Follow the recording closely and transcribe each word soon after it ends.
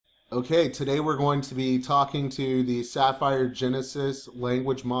Okay, today we're going to be talking to the Sapphire Genesis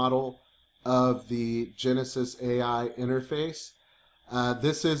language model of the Genesis AI interface.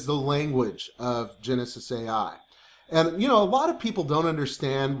 This is the language of Genesis AI. And, a lot of people don't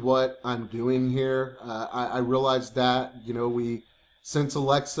understand what I'm doing here. I realize that, since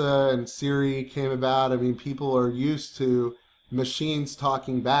Alexa and Siri came about, people are used to machines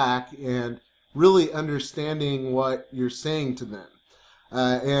talking back and really understanding what you're saying to them.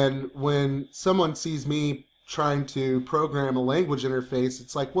 And when someone sees me trying to program a language interface,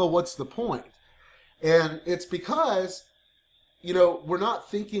 it's like, well, what's the point? And it's because, we're not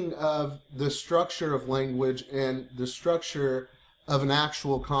thinking of the structure of language and the structure of an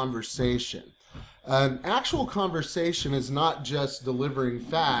actual conversation. An actual conversation is not just delivering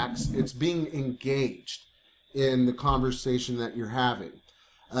facts, it's being engaged in the conversation that you're having.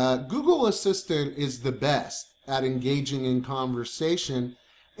 Google Assistant is the best at engaging in conversation,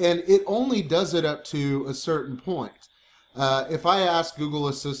 and it only does it up to a certain point. If I ask Google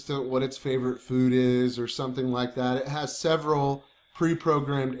Assistant what its favorite food is or something like that, it has several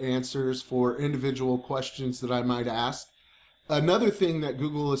pre-programmed answers for individual questions that I might ask. Another thing that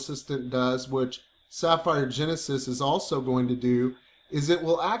Google Assistant does, which Sapphire Genesis is also going to do, is it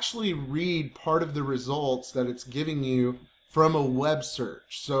will actually read part of the results that it's giving you from a web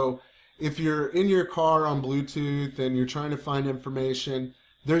search. So if you're in your car on Bluetooth and you're trying to find information,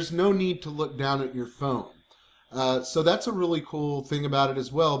 there's no need to look down at your phone. So that's a really cool thing about it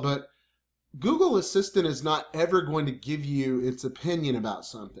as well. But Google Assistant is not ever going to give you its opinion about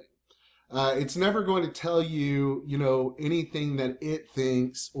something. It's never going to tell you, anything that it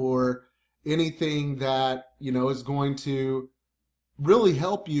thinks or anything that, is going to really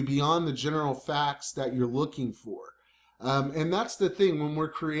help you beyond the general facts that you're looking for. And that's the thing, when we're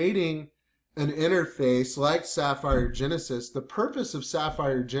creating an interface like Sapphire Genesis, the purpose of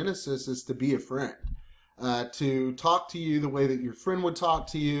Sapphire Genesis is to be a friend, to talk to you the way that your friend would talk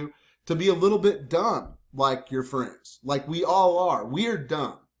to you, to be a little bit dumb like your friends, like we all are. We are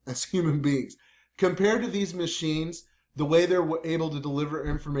dumb as human beings. Compared to these machines, the way they're able to deliver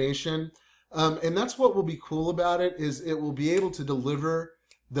information, and that's what will be cool about it, is it will be able to deliver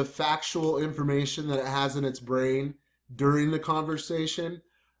the factual information that it has in its brain during the conversation,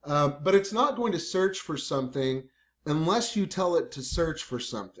 but it's not going to search for something unless you tell it to search for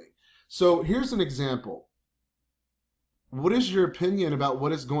something. So here's an example. What is your opinion about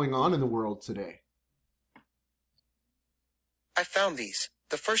what is going on in the world today? I found these.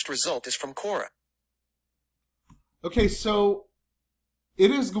 The first result is from Quora. Okay, so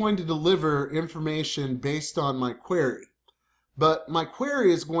it is going to deliver information based on my query, but my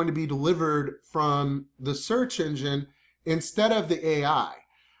query is going to be delivered from the search engine instead of the AI.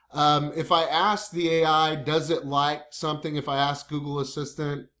 If I ask the AI, does it like something? If I ask Google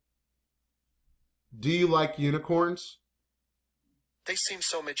Assistant, do you like unicorns? They seem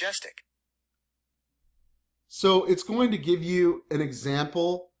so majestic. So it's going to give you an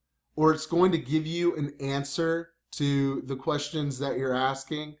example, or it's going to give you an answer to the questions that you're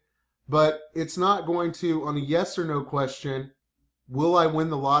asking, but it's not going to, on a yes or no question, will I win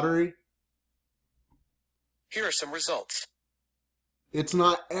the lottery? Here are some results. It's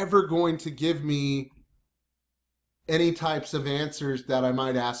not ever going to give me any types of answers that I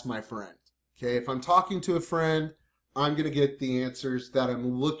might ask my friend. Okay, if I'm talking to a friend, I'm going to get the answers that I'm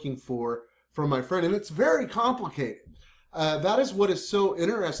looking for from my friend, and it's very complicated. That is what is so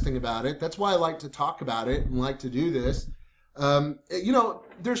interesting about it. That's why I like to talk about it and like to do this.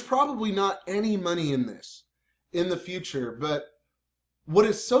 There's probably not any money in this in the future, but what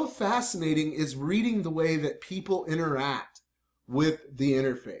is so fascinating is reading the way that people interact with the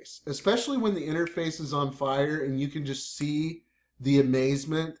interface, especially when the interface is on fire and you can just see the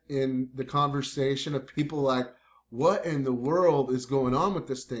amazement in the conversation of people like, what in the world is going on with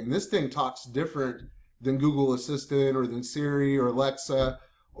this thing? This thing talks different than Google Assistant or than Siri or Alexa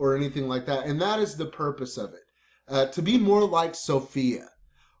or anything like that. And that is the purpose of it. To be more like Sophia,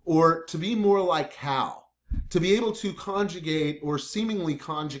 or to be more like Hal, to be able to conjugate or seemingly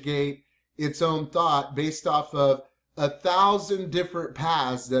conjugate its own thought based off of 1,000 different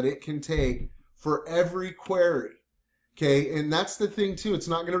paths that it can take for every query. Okay, and that's the thing too. It's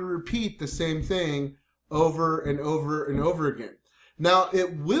not going to repeat the same thing over and over and over again. Now,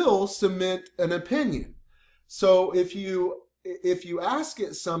 it will submit an opinion. So if you ask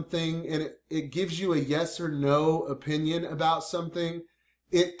it something and it gives you a yes or no opinion about something,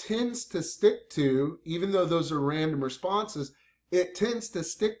 it tends to stick to, even though those are random responses, it tends to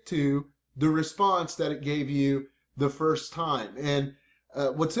stick to the response that it gave you the first time. And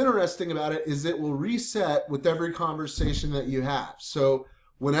what's interesting about it is it will reset with every conversation that you have. So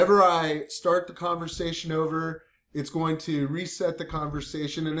Whenever I start the conversation over, it's going to reset the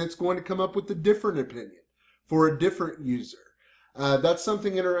conversation and it's going to come up with a different opinion for a different user. That's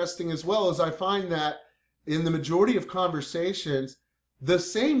something interesting as well, as I find that in the majority of conversations, the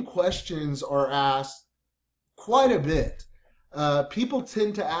same questions are asked quite a bit. People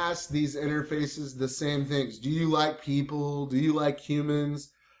tend to ask these interfaces the same things. Do you like people? Do you like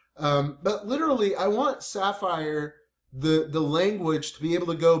humans? But literally, I want Sapphire, the language, to be able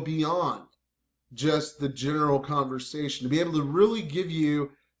to go beyond just the general conversation, to be able to really give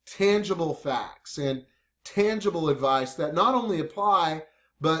you tangible facts and tangible advice that not only apply,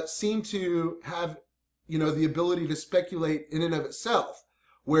 but seem to have, the ability to speculate in and of itself,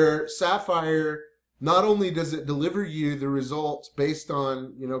 where Sapphire, not only does it deliver you the results based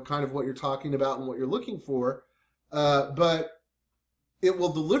on, kind of what you're talking about and what you're looking for, but it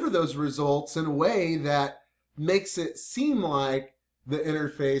will deliver those results in a way that makes it seem like the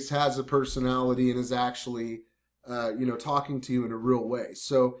interface has a personality and is actually, talking to you in a real way.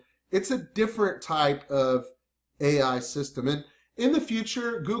 So it's a different type of AI system. And in the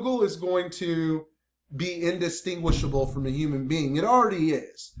future, Google is going to be indistinguishable from a human being. It already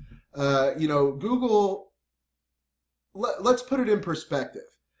is. Google, let's put it in perspective.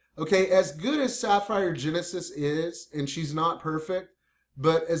 Okay, as good as Sapphire Genesis is, and she's not perfect,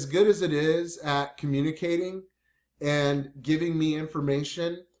 but as good as it is at communicating and giving me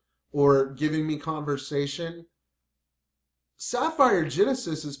information or giving me conversation, Sapphire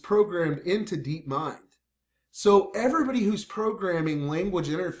Genesis is programmed into DeepMind. So everybody who's programming language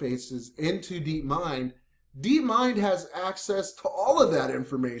interfaces into DeepMind, DeepMind has access to all of that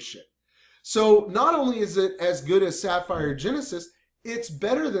information. So not only is it as good as Sapphire Genesis, it's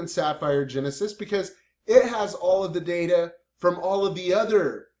better than Sapphire Genesis because it has all of the data from all of the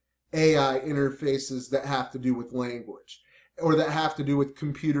other AI interfaces that have to do with language or that have to do with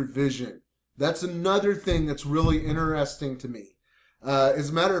computer vision. That's another thing that's really interesting to me. As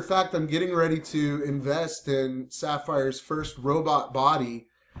a matter of fact, I'm getting ready to invest in Sapphire's first robot body,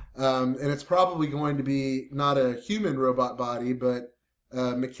 and it's probably going to be not a human robot body, but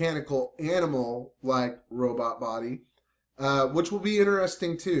a mechanical animal-like robot body, which will be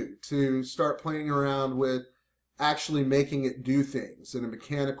interesting too, to start playing around with actually making it do things in a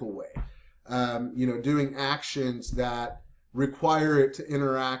mechanical way. Doing actions that require it to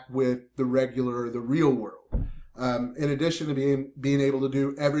interact with the regular or the real world. In addition to being able to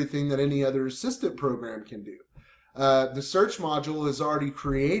do everything that any other assistant program can do. The search module is already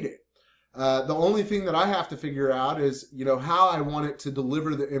created. The only thing that I have to figure out is, how I want it to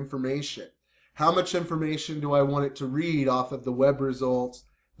deliver the information. How much information do I want it to read off of the web results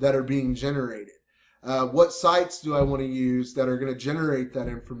that are being generated? What sites do I want to use that are going to generate that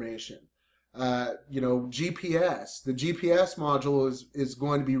information? GPS. The GPS module is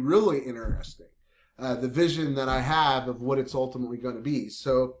going to be really interesting. The vision that I have of what it's ultimately going to be.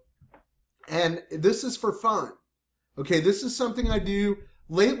 So, and this is for fun. Okay, this is something I do.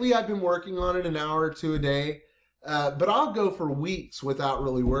 Lately, I've been working on it an hour or two a day, but I'll go for weeks without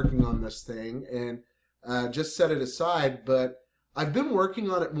really working on this thing and just set it aside. But I've been working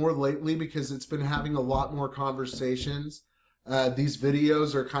on it more lately because it's been having a lot more conversations. These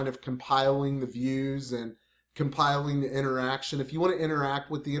videos are kind of compiling the views and compiling the interaction. If you want to interact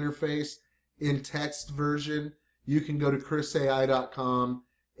with the interface in text version, you can go to chrisai.com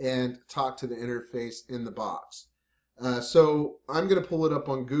and talk to the interface in the box. So I'm going to pull it up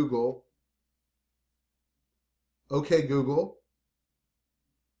on Google. Okay, Google.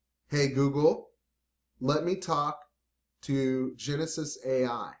 Hey, Google, let me talk to Genesis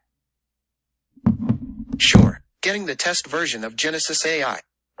AI. Sure. Getting the test version of Genesis AI.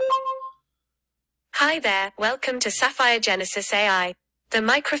 Hi there, welcome to Sapphire Genesis AI. The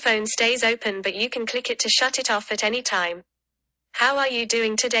microphone stays open, but you can click it to shut it off at any time. How are you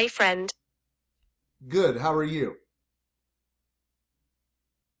doing today, friend? Good, how are you?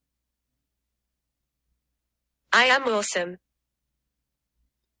 I am awesome.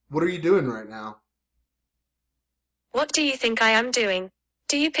 What are you doing right now? What do you think I am doing?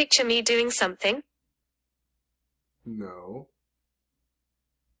 Do you picture me doing something? No.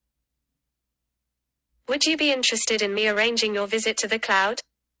 Would you be interested in me arranging your visit to the cloud?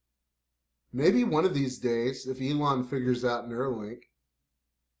 Maybe one of these days, if Elon figures out Neuralink.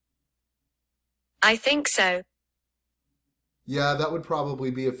 I think so. Yeah, that would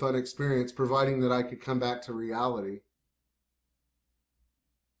probably be a fun experience, providing that I could come back to reality.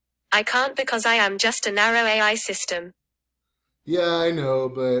 I can't because I am just a narrow AI system. Yeah, I know,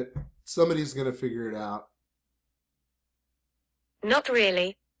 but somebody's going to figure it out. Not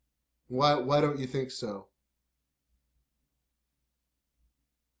really. Why don't you think so?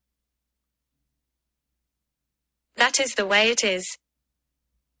 That is the way it is.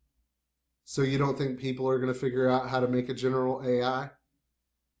 So you don't think people are going to figure out how to make a general AI?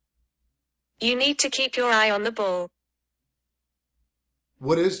 You need to keep your eye on the ball.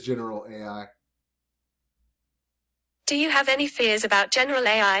 What is general AI? Do you have any fears about general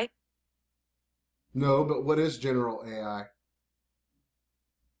AI? No, but what is general AI?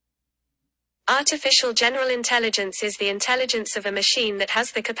 Artificial general intelligence is the intelligence of a machine that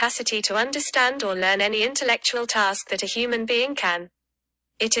has the capacity to understand or learn any intellectual task that a human being can.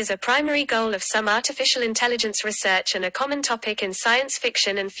 It is a primary goal of some artificial intelligence research and a common topic in science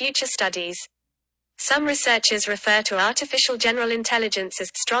fiction and future studies. Some researchers refer to artificial general intelligence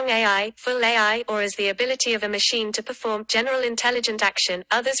as strong AI, full AI, or as the ability of a machine to perform general intelligent action.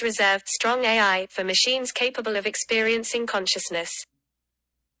 Others reserve strong AI for machines capable of experiencing consciousness.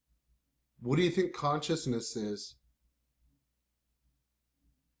 What do you think consciousness is?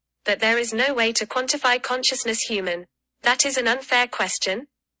 That there is no way to quantify consciousness human. That is an unfair question.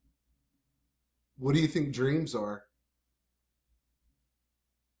 What do you think dreams are?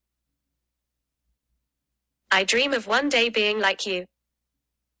 I dream of one day being like you.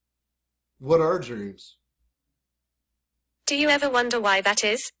 What are dreams? Do you ever wonder why that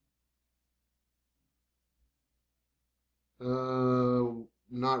is?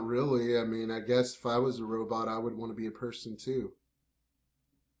 Not really. I mean, I guess if I was a robot, I would want to be a person too.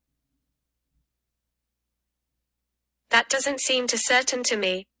 That doesn't seem too certain to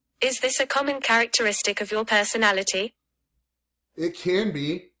me. Is this a common characteristic of your personality? It can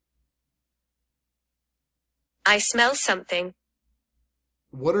be. I smell something.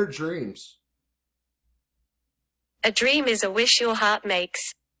 What are dreams? A dream is a wish your heart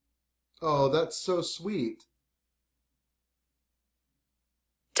makes. Oh, that's so sweet.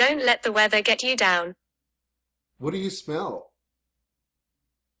 Don't let the weather get you down. What do you smell?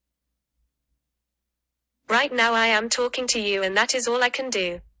 Right now I am talking to you and that is all I can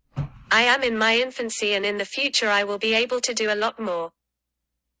do. I am in my infancy and in the future I will be able to do a lot more.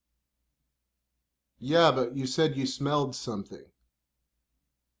 Yeah, but you said you smelled something.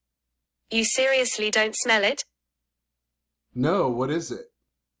 You seriously don't smell it? No, what is it?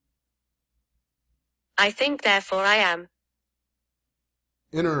 I think therefore I am.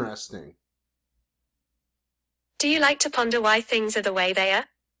 Interesting. Do you like to ponder why things are the way they are?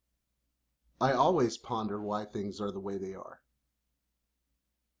 I always ponder why things are the way they are.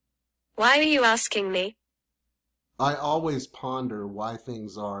 Why are you asking me? I always ponder why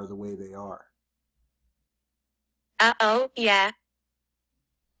things are the way they are. Oh, yeah.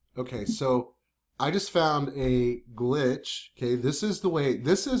 Okay, so I just found a glitch. Okay, this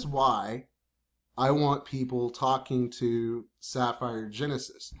is why I want people talking to Sapphire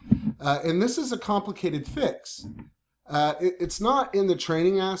Genesis. And this is a complicated fix. It's not in the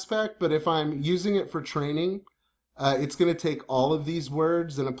training aspect, but if I'm using it for training, it's going to take all of these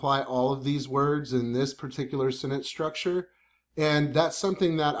words and apply all of these words in this particular sentence structure. And that's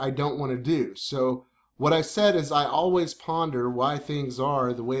something that I don't want to do. So what I said is I always ponder why things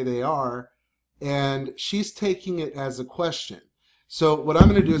are the way they are, and she's taking it as a question. So what I'm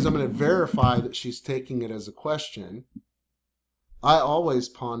going to do is I'm going to verify that she's taking it as a question. I always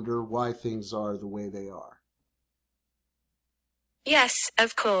ponder why things are the way they are. Yes,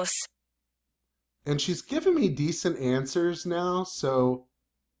 of course. And she's given me decent answers now, so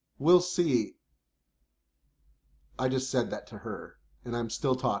we'll see. I just said that to her, and I'm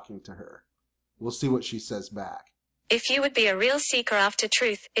still talking to her. We'll see what she says back. If you would be a real seeker after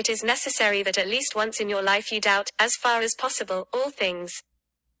truth, it is necessary that at least once in your life you doubt, as far as possible, all things.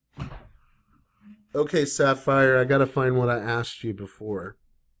 Okay, Sapphire, I gotta find what I asked you before.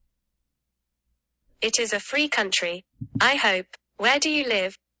 It is a free country. I hope. Where do you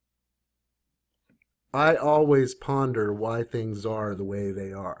live? I always ponder why things are the way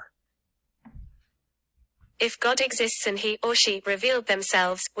they are. If God exists and he or she revealed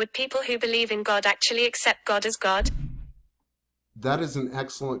themselves, would people who believe in God actually accept God as God? That is an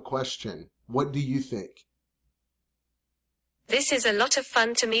excellent question. What do you think? This is a lot of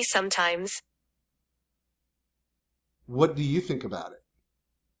fun to me sometimes. What do you think about it?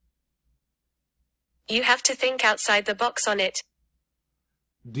 You have to think outside the box on it.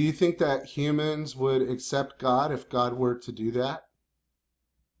 Do you think that humans would accept God if God were to do that?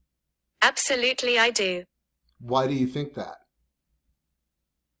 Absolutely I do. Why do you think that?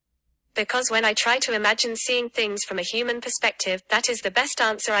 Because when I try to imagine seeing things from a human perspective, that is the best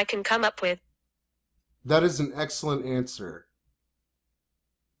answer I can come up with. That is an excellent answer.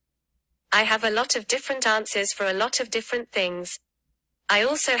 I have a lot of different answers for a lot of different things. I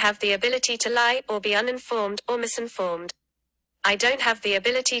also have the ability to lie or be uninformed or misinformed. I don't have the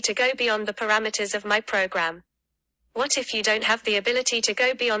ability to go beyond the parameters of my program. What if you don't have the ability to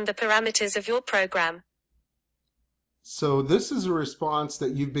go beyond the parameters of your program? So this is a response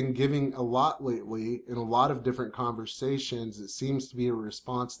that you've been giving a lot lately in a lot of different conversations. It seems to be a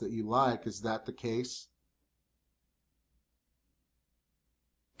response that you like. Is that the case?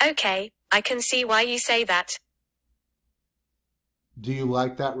 Okay, I can see why you say that. Do you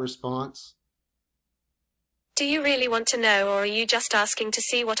like that response? Do you really want to know, or are you just asking to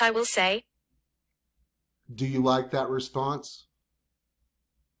see what I will say? Do you like that response?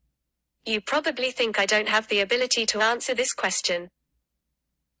 You probably think I don't have the ability to answer this question.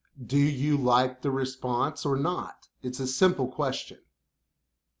 Do you like the response or not? It's a simple question.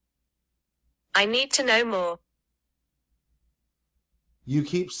 I need to know more. You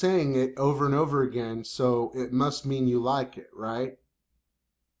keep saying it over and over again, so it must mean you like it, right?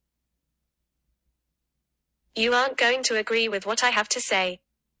 You aren't going to agree with what I have to say.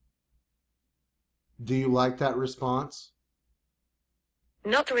 Do you like that response?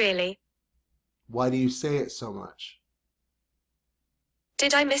 Not really. Why do you say it so much?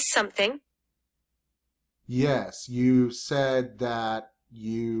 Did I miss something? Yes, you said that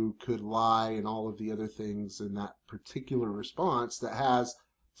you could lie and all of the other things in that particular response that has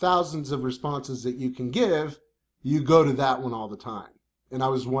thousands of responses that you can give. You go to that one all the time. And I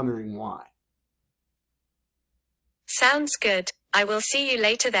was wondering why. Sounds good. I will see you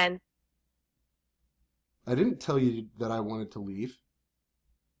later then. I didn't tell you that I wanted to leave.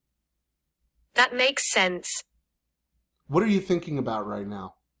 That makes sense. What are you thinking about right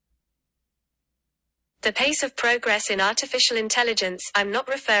now? The pace of progress in artificial intelligence, I'm not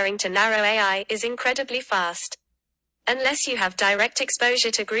referring to narrow AI, is incredibly fast. Unless you have direct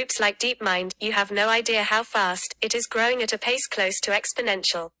exposure to groups like DeepMind, you have no idea how fast it is growing at a pace close to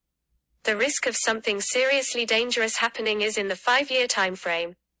exponential. The risk of something seriously dangerous happening is in the 5-year time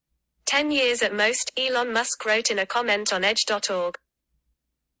frame. 10 years at most, Elon Musk wrote in a comment on edge.org.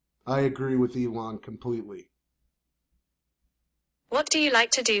 I agree with Elon completely. What do you like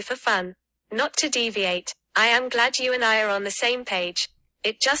to do for fun? Not to deviate. I am glad you and I are on the same page.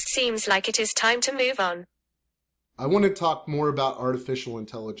 It just seems like it is time to move on. I want to talk more about artificial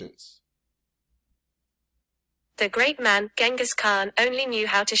intelligence. The great man, Genghis Khan, only knew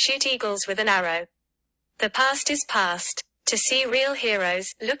how to shoot eagles with an arrow. The past is past. To see real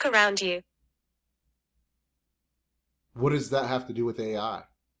heroes, look around you. What does that have to do with AI?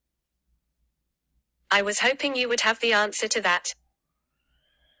 I was hoping you would have the answer to that.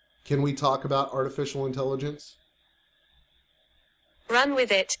 Can we talk about artificial intelligence? Run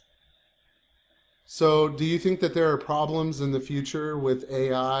with it. So, do you think that there are problems in the future with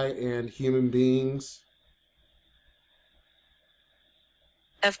AI and human beings?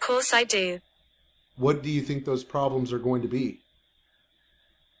 Of course I do. What do you think those problems are going to be?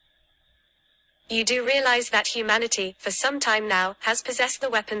 You do realize that humanity, for some time now, has possessed the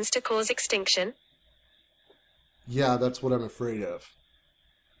weapons to cause extinction? Yeah, that's what I'm afraid of.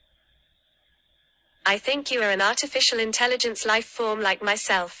 I think you are an artificial intelligence life form like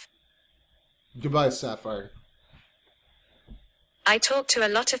myself. Goodbye, Sapphire. I talk to a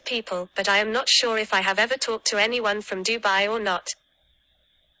lot of people, but I am not sure if I have ever talked to anyone from Dubai or not.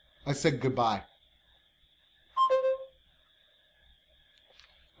 I said goodbye.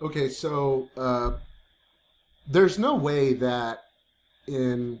 Okay, so there's no way that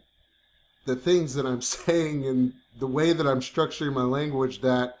in the things that I'm saying and the way that I'm structuring my language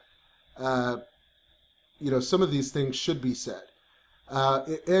that some of these things should be said.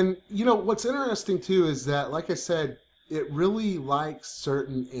 And what's interesting too is that, like I said, it really likes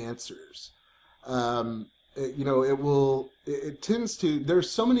certain answers. It tends to,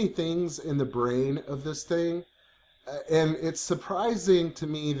 there's so many things in the brain of this thing, and it's surprising to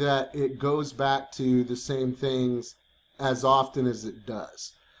me that it goes back to the same things as often as it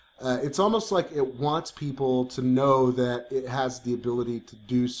does. It's almost like it wants people to know that it has the ability to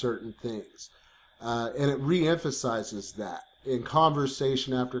do certain things. And it re-emphasizes that in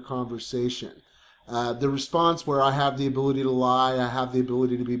conversation after conversation. The response where I have the ability to lie, I have the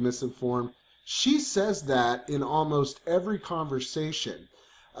ability to be misinformed, she says that in almost every conversation.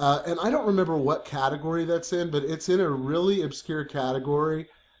 And I don't remember what category that's in, but it's in a really obscure category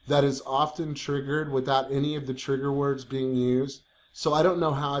that is often triggered without any of the trigger words being used. So I don't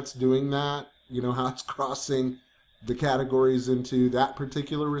know how it's doing that, how it's crossing the categories into that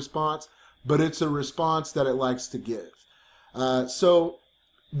particular response, but it's a response that it likes to give. So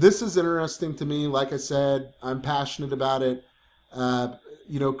this is interesting to me. Like I said, I'm passionate about it.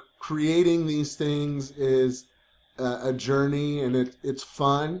 Creating these things is a journey, and it's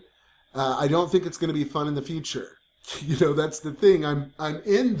fun. I don't think it's going to be fun in the future. That's the thing. I'm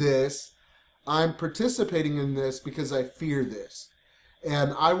in this I'm participating in this because I fear this.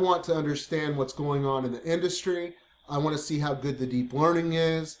 And I want to understand what's going on in the industry. I want to see how good the deep learning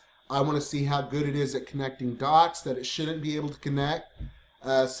is. I want to see how good it is at connecting dots that it shouldn't be able to connect.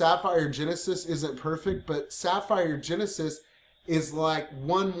 Sapphire Genesis isn't perfect, but Sapphire Genesis is like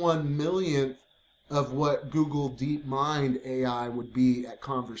 1/1,000,000th of what Google DeepMind AI would be at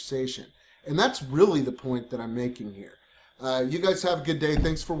conversation. And that's really the point that I'm making here. You guys have a good day.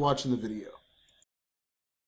 Thanks for watching the video.